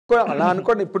అలా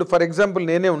అనుకోండి. ఇప్పుడు ఫర్ ఎగ్జాంపుల్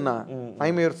నేనే ఉన్నా,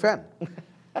 I'm your fan,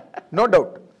 no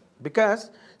doubt. Because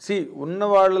ఉన్న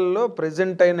వాళ్ళల్లో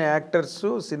ప్రెజెంట్ అయిన యాక్టర్స్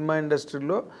సినిమా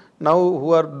ఇండస్ట్రీలో now who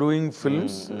are doing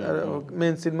films,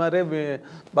 మేము సినిమారే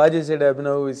బాగా చేసాడు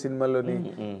అభినవ్ ఈ సినిమాలోని.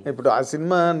 ఇప్పుడు ఆ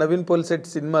సినిమా నవీన్ పోల్సెట్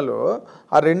సినిమాలో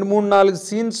ఆ 2-3-4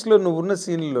 సీన్స్లో నువ్వున్న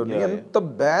సీన్లోని ఎంత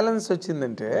బ్యాలెన్స్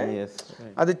వచ్చిందంటే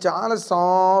అది చాలా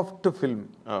సాఫ్ట్ ఫిల్మ్.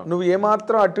 నువ్వు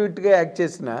ఏమాత్రం అటు ఇటుగా యాక్ట్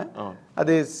చేసినా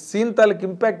అది సీన్ తాలూకు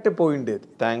ఇంపాక్టే పోయిండేది.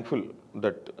 థ్యాంక్ఫుల్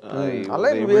దట్ అలా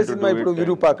నువ్వు ఏ సినిమా ఇప్పుడు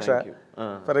విరూపాక్ష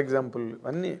ఫర్ ఎగ్జాంపుల్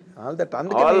అన్ని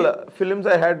all films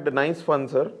I had nice fun,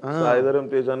 sir. iDream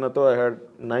Tejannato I had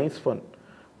nice fun.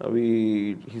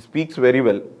 He speaks very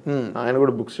well. ఆయన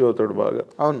కూడా బుక్స్ చదువుతాడు బాగా.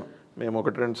 అవును, మేము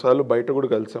 1-2 సార్లు బయట కూడా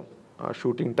కలిసాం ఆ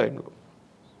షూటింగ్ టైంలో.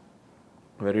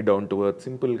 Very down to earth,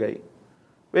 simple guy,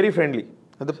 very friendly.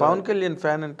 అదే పవన్ కళ్యాణ్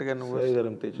ఫ్యాన్ అంటగా నువ్వు?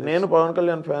 iDream Tej, నేను Pawan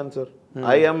Kalyan fan sir.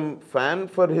 I am fan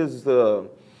for his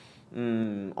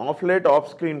of late off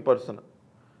screen person.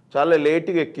 చాలా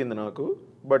లేట్గా ఎక్కింది నాకు,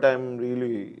 but I'm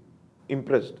really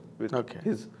impressed with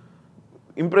his,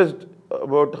 impressed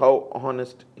about how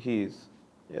honest he is.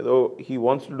 ఏదో he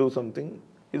wants to do something,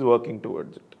 he's working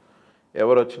towards it.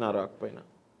 ఎవరు వచ్చినా రాకపోయినా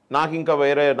నాకు ఇంకా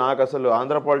వేరే, నాకు అసలు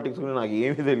ఆంధ్ర పాలిటిక్స్ గురించి నాకు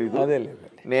ఏమీ తెలియదు.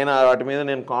 నేను వాటి మీద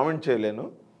నేను కామెంట్ చేయలేను.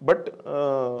 But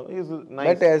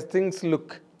as things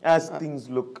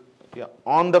look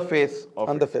on the face,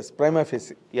 prima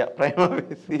facie, prima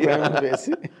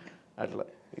facie అట్లా.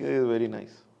 It is very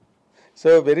nice. So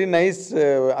very nice,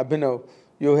 Abhinav.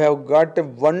 You have got a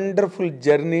wonderful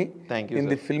journey in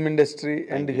the film industry,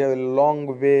 and you have a long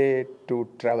way to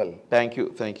travel. Thank you,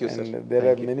 sir. And there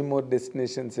are many more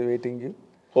destinations awaiting you.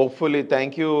 Hopefully,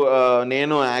 thank you.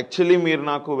 Nenu actually meer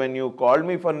naku when you called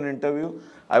me for an interview,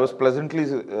 I was pleasantly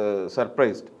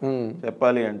surprised.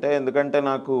 Cheppali ante endukante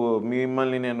naku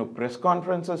mimmalni nenu press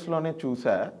conferences lone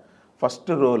chusa first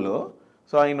row lo.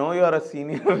 So I know you are a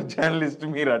senior journalist.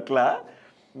 మీరు అట్లా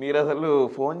మీరు అసలు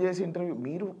phone చేసి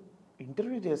మీరు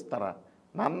interview చేస్తారా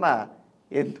నాన్న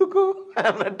ఎందుకు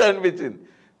అన్నట్టు అనిపించింది.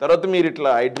 తర్వాత మీరు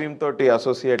ఇట్లా iDream తోటి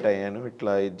అసోసియేట్ అయ్యాను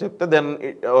ఇట్లా ఇది చెప్తే then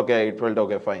okay it felt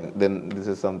okay fine, then this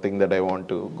is something that I want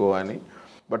to go అని.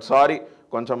 బట్ సారీ,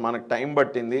 కొంచెం మనకు టైం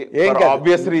పట్టింది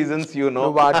ఆబ్వియస్ రీజన్స్.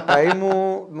 ఆ టైము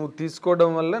నువ్వు తీసుకోవడం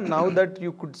వల్ల now that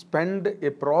you could spend a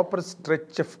proper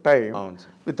stretch of time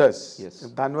with us.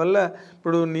 దానివల్ల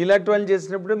ఇప్పుడు నీలాంటి వాళ్ళు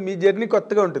చేసినప్పుడు మీ జర్నీ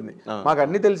కొత్తగా ఉంటుంది. మాకు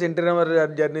అన్ని తెలుసు, ఎన్టీ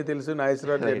రామారావు జర్నీ తెలుసు,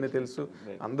 నాగేశ్వరరావు జర్నీ తెలుసు,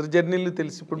 అందరి జర్నీలు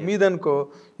తెలుసు. ఇప్పుడు మీదనుకో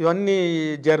ఇవన్నీ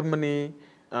జర్మనీ,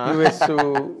 యుఎస్,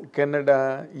 కెనడా,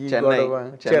 ఈ గొడవ,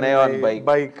 చెన్నై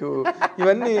బైక్,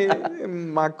 ఇవన్నీ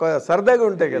మాకు సరదాగా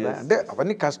ఉంటాయి కదా. అంటే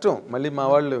అవన్నీ కష్టం. మళ్ళీ మా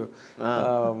వాళ్ళు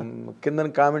కింద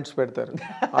కామెంట్స్ పెడతారు,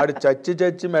 ఆడు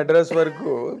చచ్చి మెడ్రాస్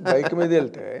వరకు బైక్ మీద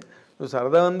వెళ్తే నువ్వు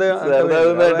సరదా ఉందా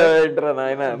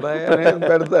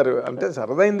పెడతారు. అంటే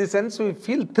సరదా in the sense we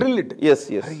feel thrilled.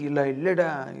 ఇలా వెళ్ళాడా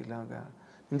ఇలాగా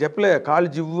నేను చెప్పలే, కాళ్ళు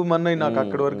జివ్వు మన్నాయి నాకు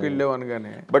అక్కడి వరకు వెళ్ళావు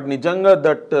అనగానే. బట్ నిజంగా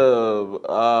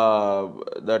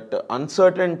దట్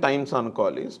అన్సర్టన్ టైమ్స్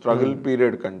అనుకోవాలి, స్ట్రగుల్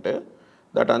పీరియడ్ కంటే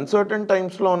దట్ అన్సర్టన్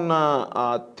టైమ్స్లో ఉన్న ఆ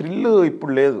థ్రిల్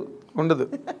ఇప్పుడు లేదు, ఉండదు.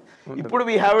 ఇప్పుడు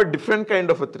we have a different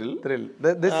kind of a thrill.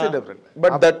 This is different.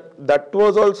 But that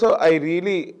was also I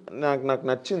really నాకు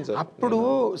నచ్చింది సార్. అప్పుడు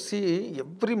see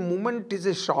every moment is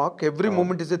a shock, every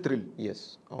moment is a thrill.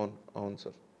 అవును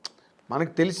సార్.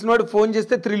 మనకు తెలిసినవాడు ఫోన్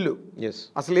చేస్తే thrill,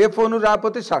 అసలు ఏ phone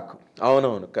రాకపోతే shock.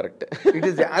 అవునవును, correct. It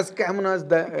is as common as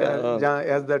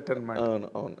that అన్నమాట.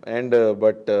 అవును. అండ్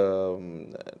బట్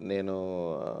నేను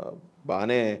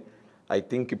బాగానే ఐ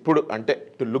థింక్ ఇప్పుడు అంటే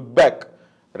to look back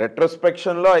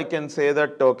రెట్రోస్పెక్షన్లో I can say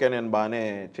that okay నేను బాగానే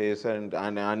చేశాను,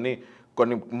 అన్ని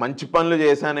కొన్ని మంచి పనులు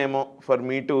చేశానేమో ఫర్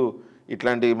మీ టు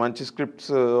ఇట్లాంటి మంచి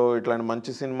స్క్రిప్ట్స్, ఇట్లాంటి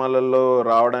మంచి సినిమాలలో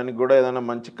రావడానికి కూడా ఏదైనా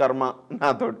మంచి కర్మ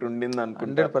నాతోటి ఉండింది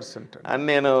అనుకుంటా 100% అని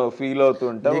నేను ఫీల్ అవుతూ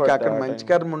ఉంటా. అక్కడ మంచి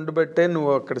కర్మ ఉండబట్టే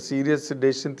నువ్వు అక్కడ సీరియస్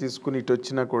డెసిషన్ తీసుకుని ఇటు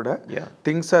వచ్చినా కూడా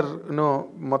థింగ్స్ ఆర్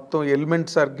మొత్తం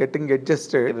elements are getting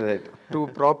adjusted to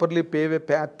properly wave A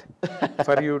path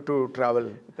for you to travel.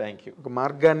 Thank you. ఒక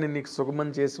మార్గాన్ని నీకు సుగమం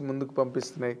చేసి ముందుకు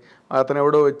పంపిస్తున్నాయి. అతను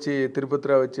ఎవడో వచ్చి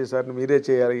తిరుపతిరావు వచ్చేసారి మీరే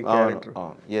చేయాలి ఈ character.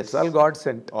 All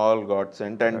God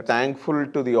sent and thankful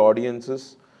to the audiences,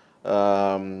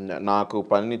 నాకు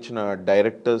పనినిచ్చిన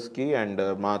డైరెక్టర్స్కి అండ్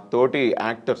మా తోటి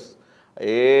actors,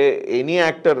 any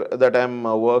actor that I'm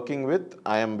working with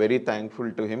I'm very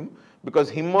thankful to him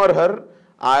because him or her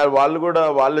వాళ్ళు కూడా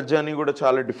వాళ్ళ జర్నీ కూడా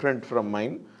చాలా డిఫరెంట్ ఫ్రమ్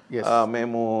మైన్.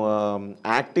 మేము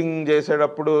యాక్టింగ్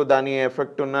చేసేటప్పుడు దాని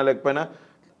ఎఫెక్ట్ ఉన్నా లేకపోయినా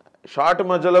షార్ట్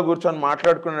మధ్యలో కూర్చొని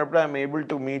మాట్లాడుకునేటప్పుడు I'm able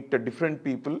to meet different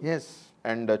people.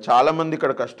 And చాలా మంది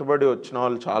ఇక్కడ కష్టపడి వచ్చిన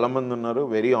వాళ్ళు చాలా మంది ఉన్నారు,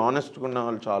 వెరీ ఆనెస్ట్గా ఉన్న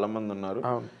వాళ్ళు చాలా మంది ఉన్నారు.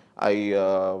 ఐ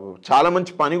చాలా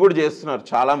మంచి పని కూడా చేస్తున్నారు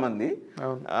చాలా మంది.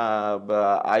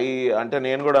 అంటే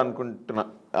నేను కూడా అనుకుంటున్నా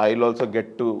I will also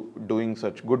get to doing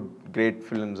such good great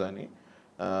films అని.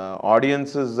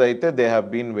 ఆడియన్సెస్ అయితే they have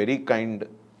been very kind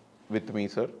with me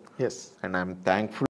sir, and I'm thankful.